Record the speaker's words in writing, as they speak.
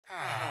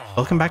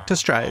Welcome back to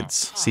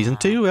Strides, Season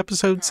 2,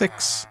 Episode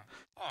 6.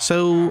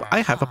 So, I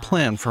have a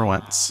plan for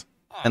once,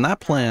 and that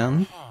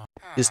plan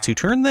is to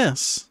turn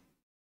this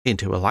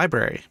into a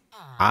library.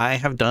 I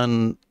have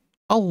done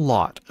a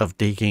lot of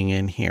digging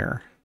in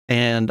here,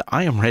 and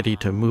I am ready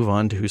to move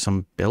on to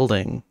some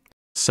building.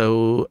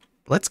 So,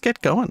 let's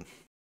get going.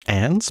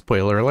 And,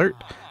 spoiler alert,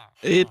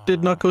 it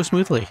did not go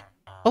smoothly.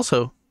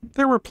 Also,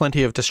 there were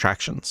plenty of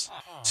distractions.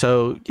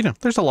 So,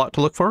 there's a lot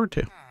to look forward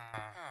to.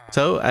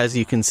 So, as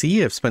you can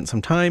see, I've spent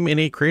some time in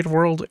a creative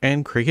world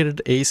and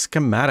created a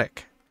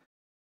schematic.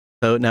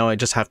 So now I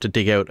just have to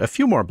dig out a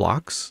few more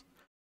blocks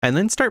and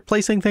then start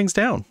placing things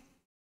down.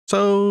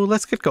 So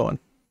let's get going.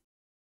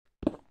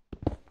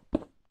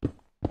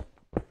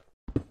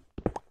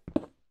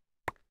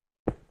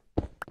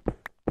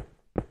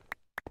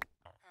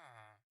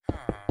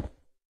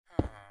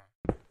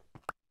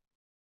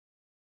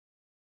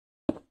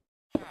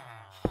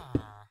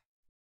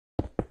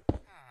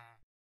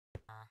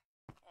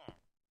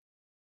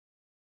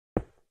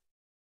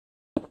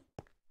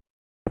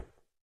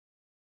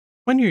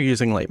 When you're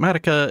using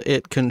Litematica,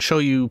 it can show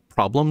you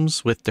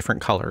problems with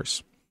different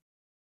colors.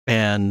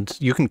 And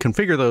you can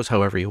configure those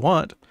however you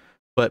want,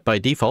 but by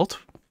default,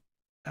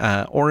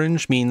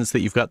 orange means that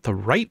you've got the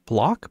right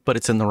block, but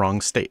it's in the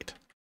wrong state.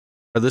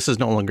 Or this is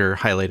no longer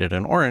highlighted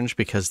in orange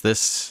because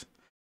this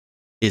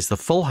is the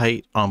full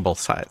height on both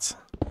sides.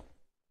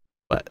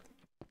 But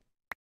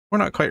we're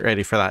not quite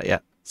ready for that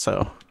yet,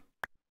 so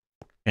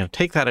I'm going to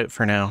take that out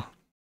for now.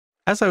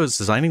 As I was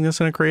designing this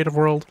in a creative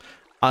world,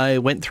 I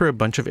went through a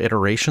bunch of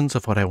iterations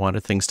of what I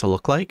wanted things to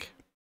look like.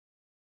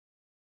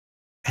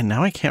 And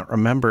now I can't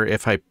remember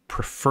if I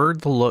preferred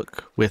the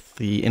look with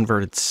the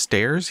inverted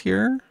stairs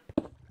here,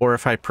 or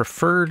if I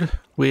preferred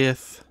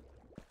with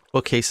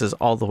bookcases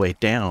all the way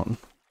down.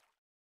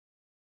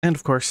 And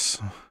of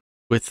course,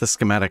 with the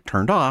schematic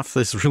turned off,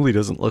 this really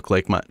doesn't look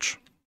like much.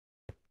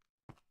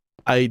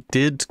 I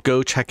did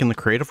go check in the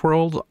creative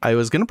world. I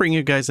was going to bring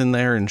you guys in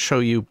there and show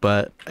you,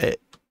 but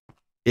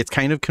it's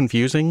kind of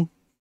confusing.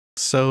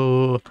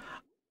 So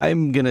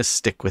I'm gonna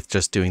stick with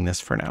just doing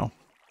this for now.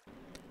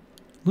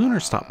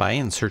 Lunar stopped by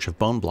in search of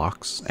bone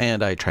blocks,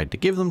 and I tried to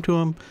give them to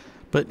him,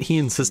 but he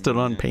insisted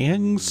on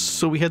paying,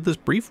 so we had this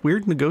brief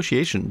weird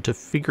negotiation to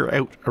figure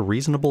out a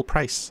reasonable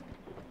price.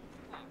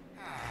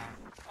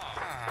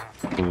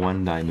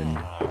 1 diamond.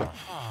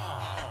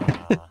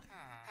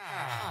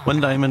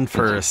 1 diamond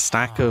for a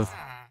stack of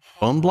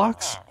bone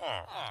blocks?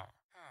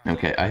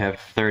 Okay, I have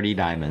 30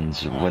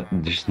 diamonds.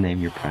 Just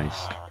name your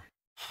price.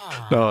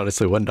 No,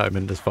 honestly, 1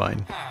 diamond is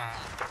fine.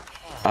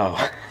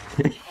 Oh.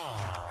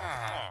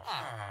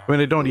 I mean,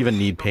 I don't even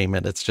need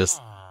payment, it's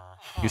just,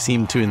 you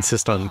seem to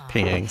insist on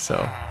paying, so.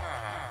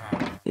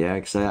 Yeah,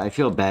 because I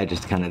feel bad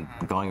just kind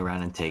of going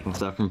around and taking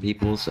stuff from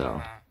people,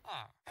 so.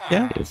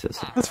 Yeah,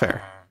 that's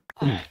fair.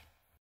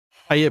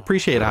 I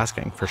appreciate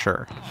asking, for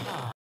sure.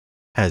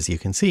 As you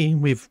can see,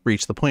 we've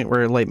reached the point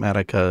where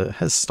Litematica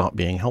has stopped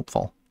being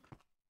helpful.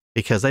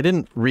 Because I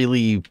didn't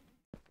really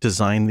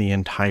design the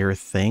entire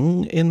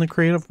thing in the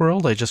creative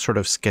world, I just sort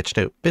of sketched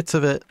out bits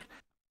of it.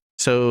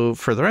 So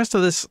for the rest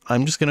of this,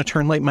 I'm just going to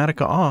turn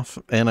Litematica off,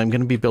 and I'm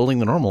going to be building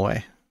the normal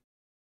way.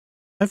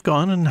 I've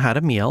gone and had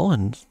a meal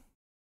and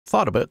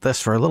thought about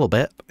this for a little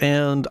bit,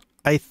 and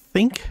I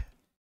think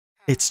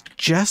it's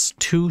just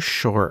too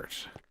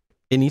short.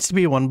 It needs to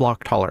be 1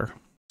 block taller.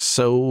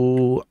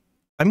 So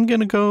I'm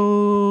going to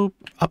go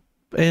up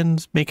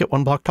and make it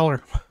 1 block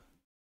taller.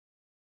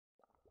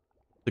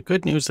 The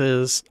good news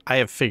is I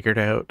have figured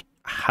out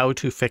how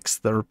to fix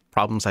the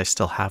problems I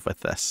still have with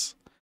this.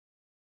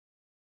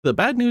 The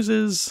bad news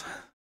is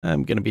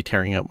I'm going to be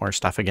tearing out more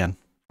stuff again.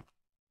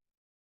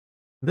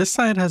 This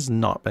side has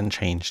not been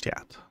changed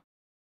yet.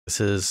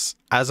 This is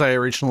as I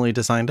originally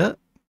designed it.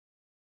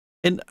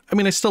 And I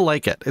mean, I still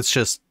like it. It's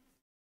just,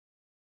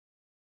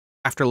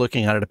 after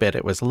looking at it a bit,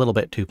 it was a little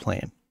bit too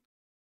plain.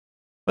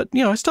 But,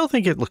 I still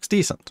think it looks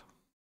decent.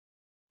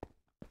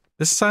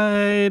 This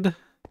side, a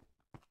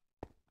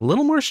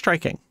little more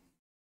striking.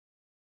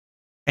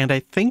 And I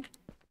think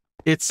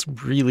it's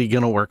really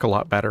going to work a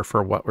lot better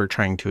for what we're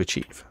trying to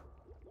achieve.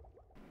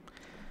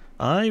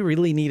 I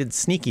really needed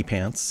Sneaky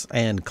Pants,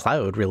 and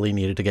Cloud really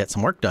needed to get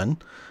some work done,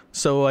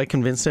 so I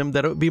convinced him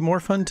that it would be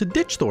more fun to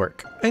ditch the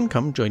work and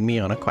come join me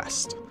on a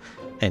quest.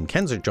 And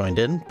Kenzer joined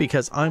in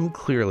because I'm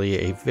clearly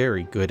a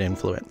very good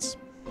influence.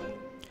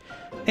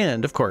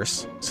 And of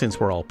course, since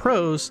we're all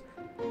pros,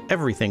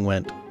 everything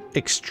went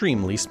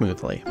extremely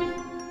smoothly.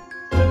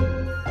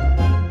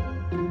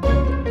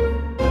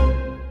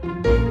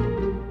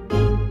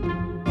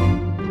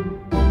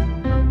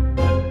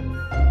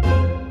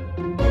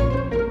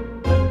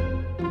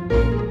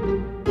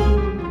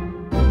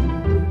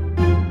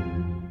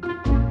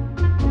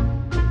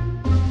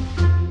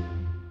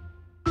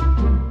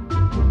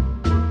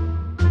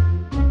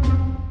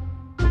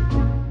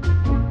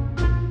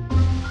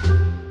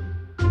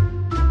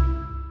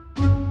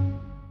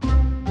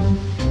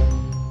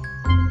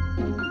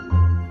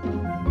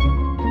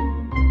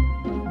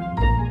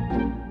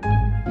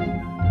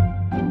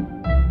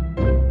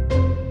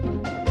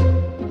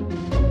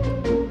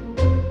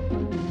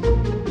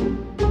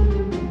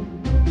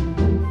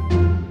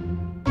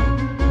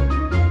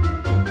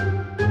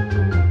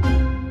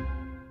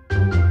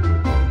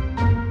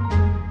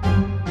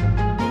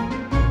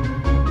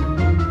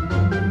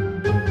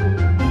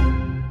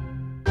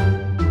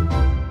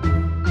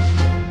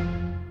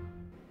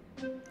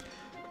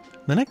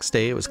 The next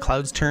day, it was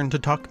Cloud's turn to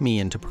talk me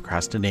into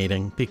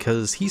procrastinating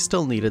because he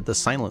still needed the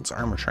silence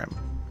armor trim.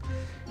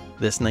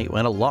 This night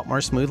went a lot more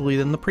smoothly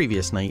than the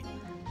previous night,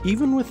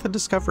 even with the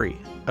discovery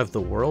of the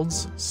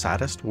world's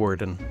saddest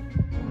warden.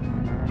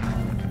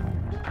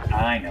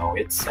 I know,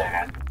 it's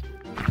sad.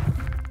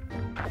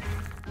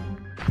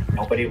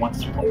 Nobody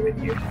wants to play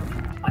with you.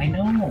 I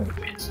know,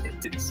 it's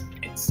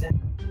sad.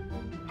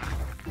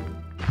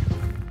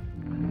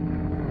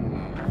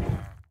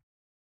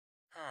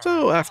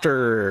 So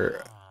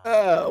after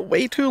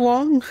way too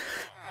long,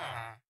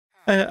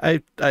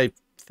 I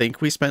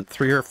think we spent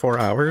 3 or 4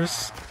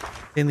 hours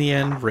in the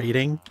end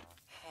raiding.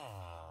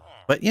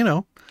 But you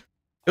know,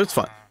 it was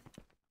fun.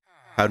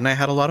 Cloud and I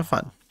had a lot of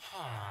fun.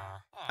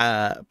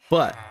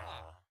 But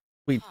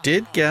we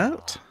did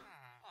get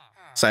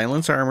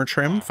silence armor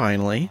trim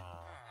finally,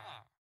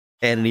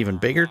 and an even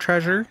bigger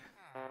treasure.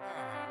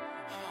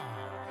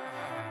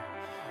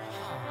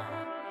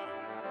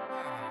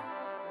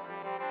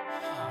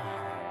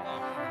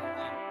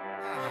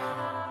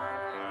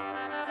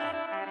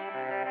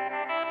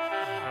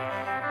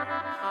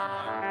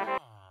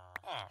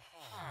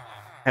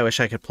 I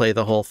wish I could play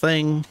the whole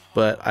thing,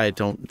 but I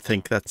don't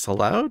think that's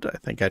allowed. I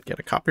think I'd get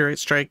a copyright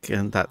strike,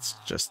 and that's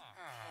just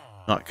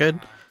not good.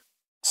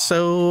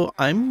 So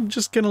I'm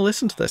just going to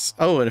listen to this.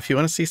 Oh, and if you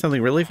want to see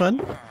something really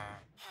fun,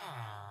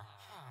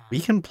 we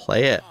can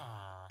play it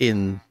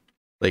in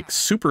like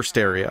super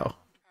stereo.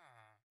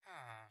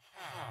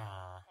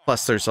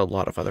 Plus there's a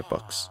lot of other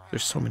books.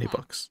 There's so many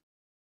books.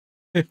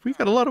 We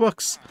got a lot of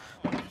books.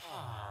 All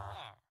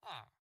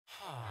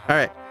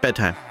right,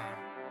 bedtime.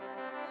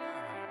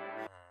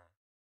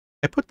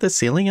 I put the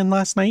ceiling in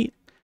last night,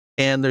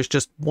 and there's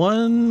just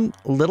one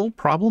little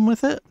problem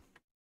with it.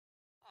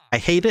 I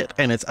hate it,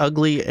 and it's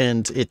ugly,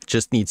 and it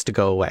just needs to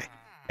go away.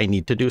 I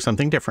need to do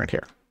something different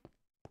here.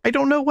 I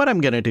don't know what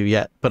I'm going to do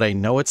yet, but I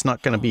know it's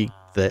not going to be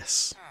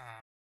this.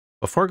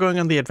 Before going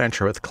on the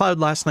adventure with Cloud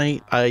last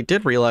night, I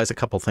did realize a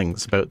couple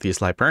things about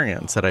these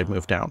librarians that I'd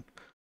moved down.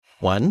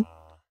 One,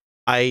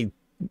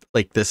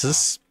 this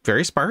is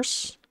very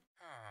sparse,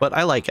 but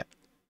I like it.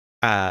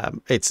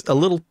 It's a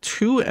little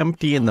too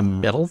empty in the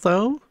middle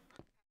though,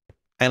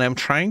 and I'm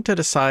trying to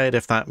decide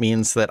if that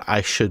means that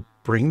I should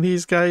bring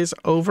these guys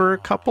over a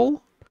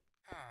couple,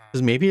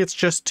 because maybe it's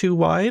just too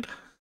wide,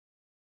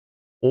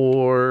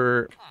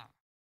 or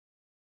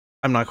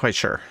I'm not quite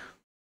sure.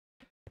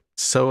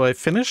 So I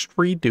finished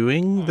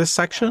redoing this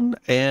section,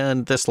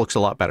 and this looks a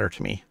lot better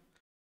to me.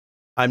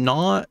 I'm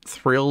not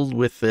thrilled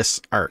with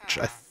this arch.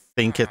 I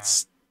think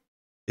it's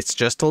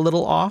just a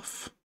little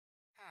off,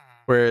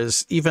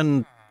 whereas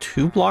even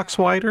 2 blocks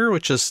wider,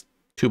 which is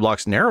 2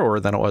 blocks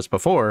narrower than it was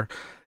before,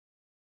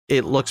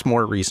 it looks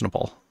more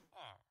reasonable.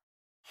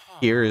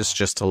 Here is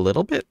just a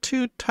little bit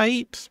too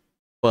tight,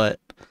 but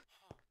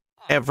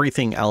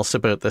everything else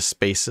about this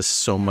space is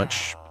so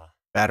much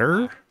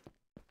better.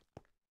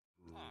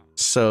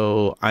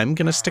 So I'm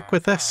going to stick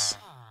with this.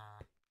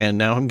 And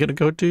now I'm going to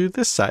go to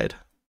this side.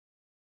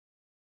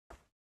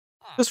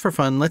 Just for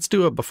fun, let's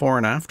do a before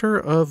and after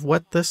of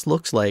what this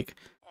looks like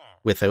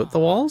without the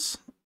walls,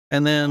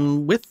 and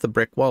then with the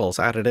brick walls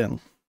added in.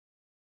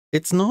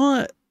 It's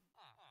not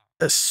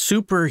a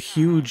super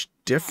huge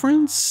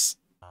difference.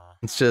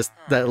 It's just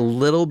that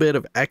little bit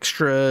of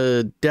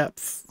extra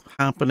depth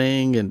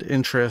happening and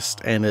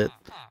interest, and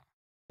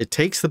it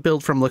takes the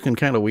build from looking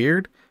kind of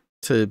weird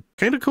to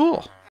kind of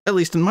cool, at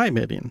least in my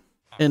opinion.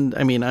 And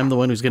I mean, I'm the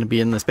one who's going to be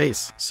in the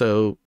space,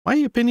 so my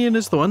opinion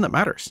is the one that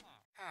matters.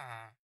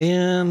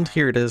 And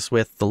here it is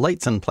with the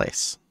lights in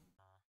place.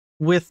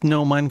 With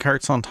no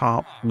minecarts on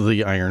top,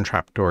 the iron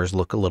trapdoors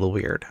look a little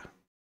weird.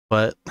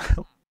 But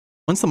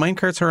once the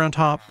minecarts are on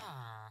top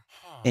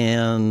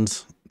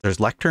and there's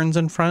lecterns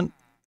in front,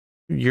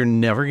 you're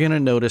never going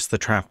to notice the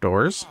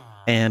trapdoors,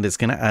 and it's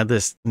going to add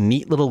this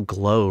neat little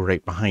glow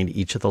right behind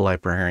each of the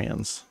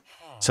librarians.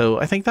 So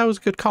I think that was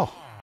a good call.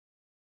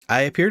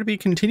 I appear to be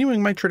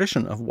continuing my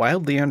tradition of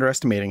wildly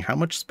underestimating how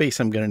much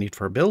space I'm going to need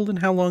for a build and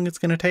how long it's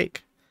going to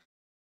take.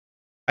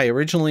 I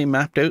originally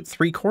mapped out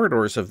 3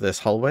 corridors of this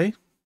hallway.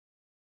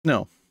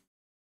 No.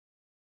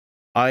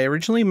 I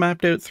originally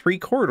mapped out 3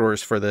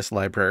 corridors for this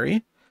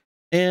library,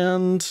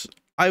 and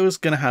I was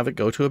going to have it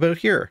go to about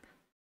here.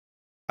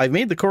 I've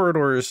made the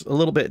corridors a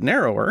little bit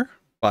narrower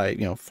by,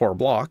 4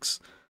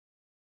 blocks,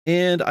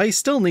 and I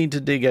still need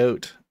to dig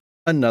out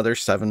another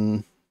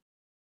 7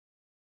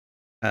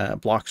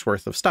 blocks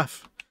worth of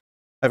stuff.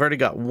 I've already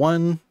got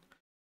 1.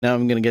 Now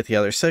I'm going to get the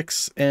other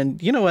 6,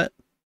 and you know what?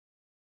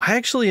 I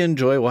actually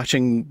enjoy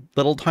watching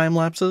little time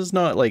lapses,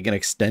 not like an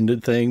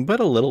extended thing, but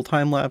a little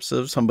time lapse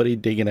of somebody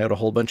digging out a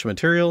whole bunch of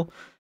material.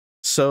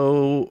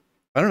 So,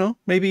 I don't know,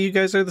 maybe you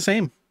guys are the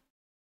same.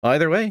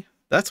 Either way,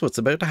 that's what's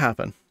about to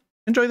happen.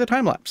 Enjoy the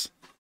time lapse.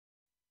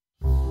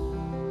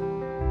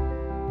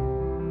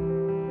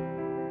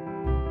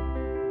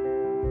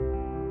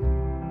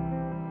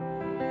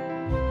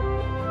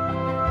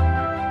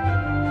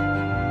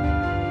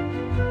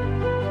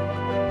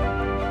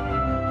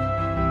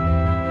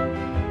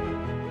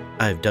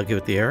 I've dug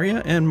out the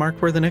area and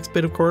marked where the next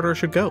bit of corridor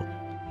should go.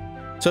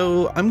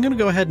 So I'm going to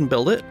go ahead and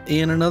build it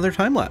in another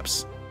time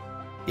lapse.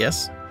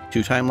 Yes,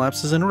 2 time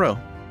lapses in a row.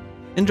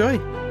 Enjoy!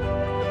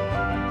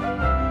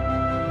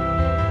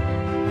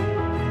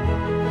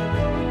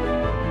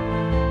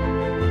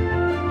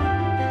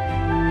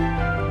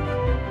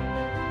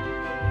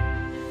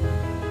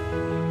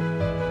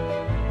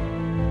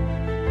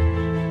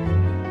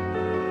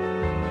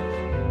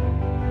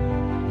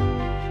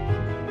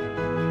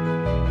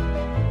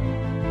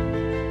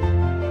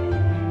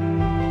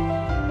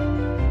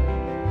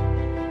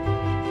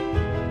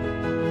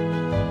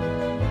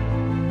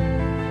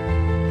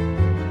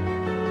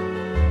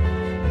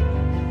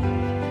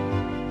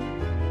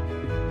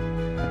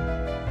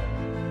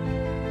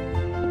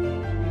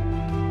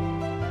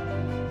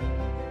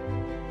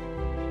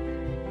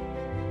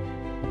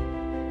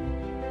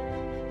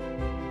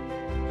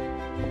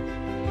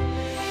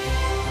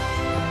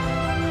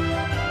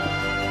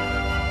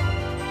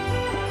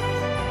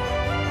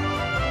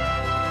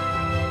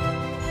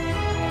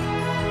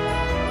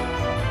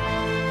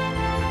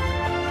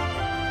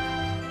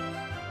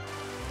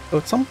 So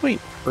at some point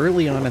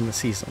early on in the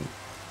season,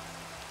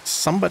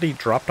 somebody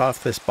dropped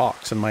off this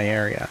box in my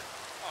area,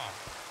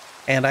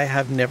 and I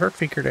have never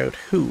figured out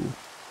who.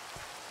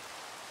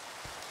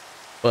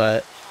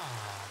 But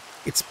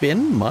it's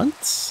been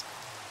months,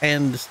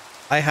 and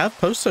I have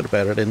posted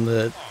about it in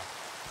the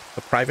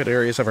private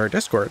areas of our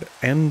Discord,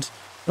 and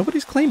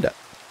nobody's claimed it.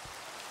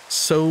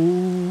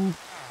 So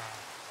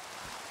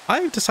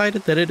I've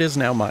decided that it is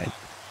now mine.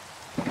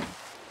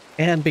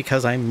 And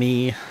because I'm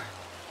me,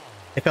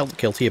 I felt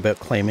guilty about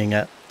claiming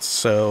it,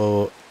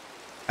 so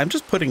I'm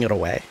just putting it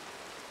away.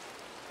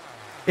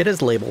 It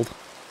is labeled.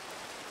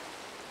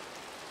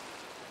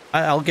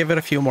 I'll give it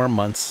a few more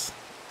months.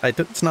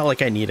 It's not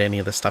like I need any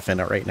of the stuff in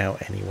it right now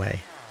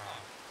anyway.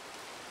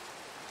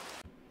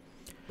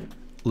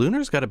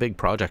 Lunar's got a big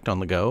project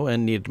on the go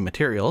and needed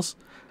materials.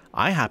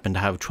 I happen to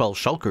have 12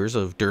 shulkers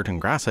of dirt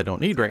and grass I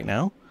don't need right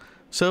now,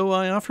 so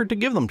I offered to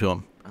give them to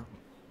him.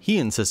 He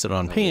insisted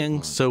on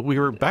paying, so we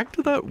were back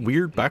to that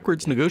weird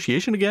backwards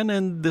negotiation again,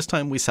 and this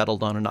time we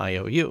settled on an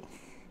IOU.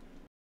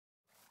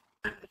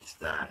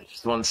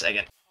 Just 1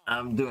 second.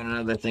 I'm doing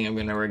another thing I'm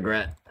gonna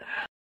regret.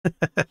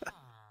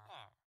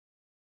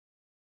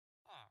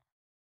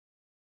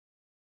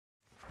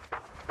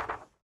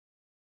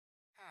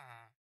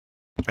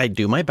 I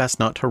do my best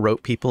not to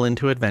rope people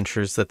into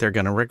adventures that they're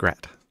gonna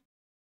regret.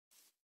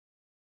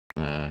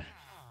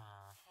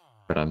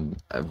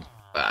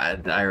 But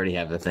I already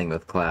have the thing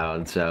with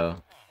Cloud,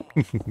 so.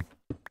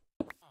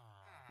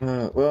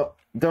 Well,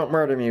 don't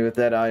murder me with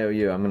that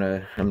IOU.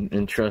 I'm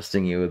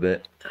entrusting you with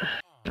it.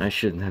 I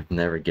shouldn't have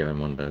never given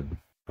one to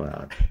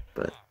Cloud,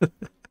 but.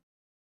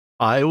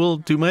 I will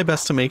do my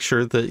best to make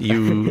sure that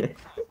you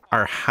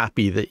are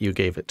happy that you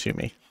gave it to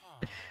me.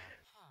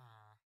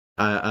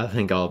 I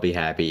think I'll be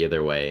happy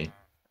either way.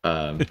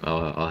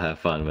 I'll have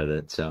fun with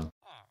it, so.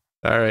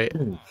 All right.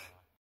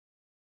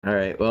 All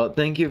right. Well,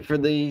 thank you for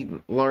the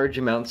large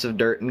amounts of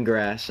dirt and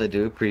grass. I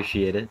do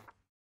appreciate it.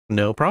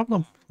 No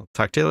problem. I'll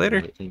talk to you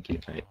later. Right, thank you.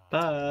 All right.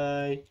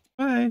 Bye.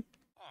 Bye.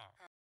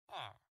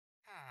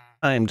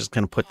 I'm just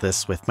going to put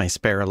this with my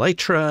spare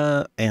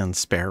elytra and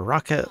spare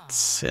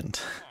rockets, and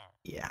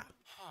yeah.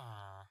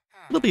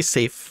 It'll be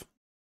safe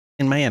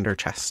in my ender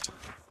chest.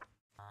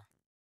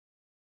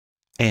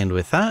 And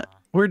with that,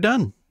 we're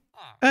done.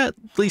 At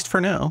least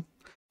for now.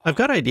 I've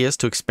got ideas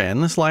to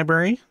expand this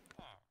library,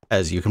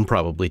 as you can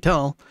probably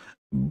tell,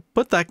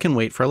 but that can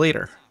wait for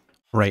later.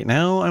 Right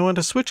now, I want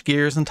to switch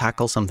gears and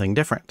tackle something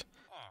different.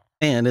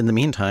 And in the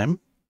meantime,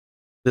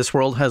 this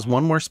world has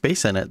one more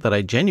space in it that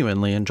I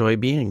genuinely enjoy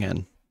being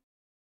in.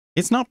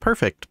 It's not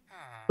perfect,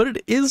 but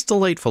it is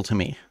delightful to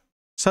me,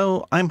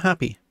 so I'm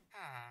happy.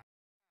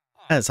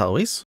 As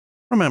always,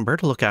 remember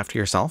to look after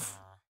yourself.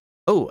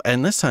 Oh,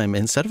 and this time,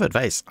 instead of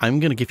advice, I'm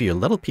going to give you a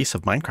little piece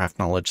of Minecraft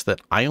knowledge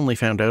that I only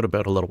found out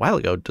about a little while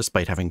ago,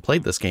 despite having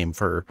played this game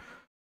for,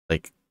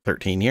 like,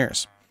 13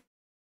 years.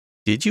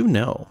 Did you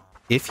know,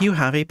 if you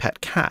have a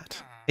pet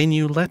cat and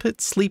you let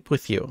it sleep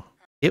with you,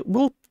 it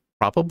will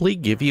probably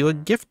give you a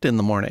gift in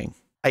the morning?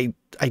 I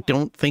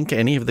don't think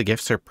any of the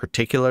gifts are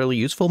particularly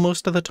useful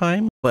most of the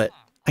time, but,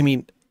 I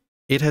mean,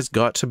 it has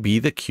got to be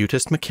the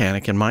cutest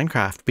mechanic in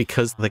Minecraft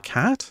because the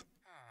cat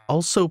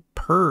also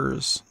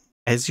purrs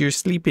as you're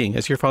sleeping,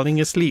 as you're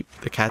falling asleep.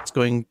 The cat's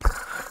going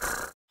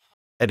purr,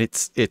 and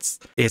it's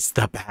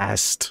the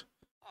best.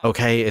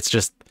 Okay, it's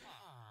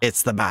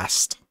the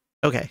best.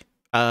 Okay.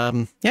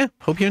 Yeah,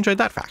 hope you enjoyed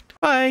that fact.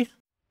 Bye.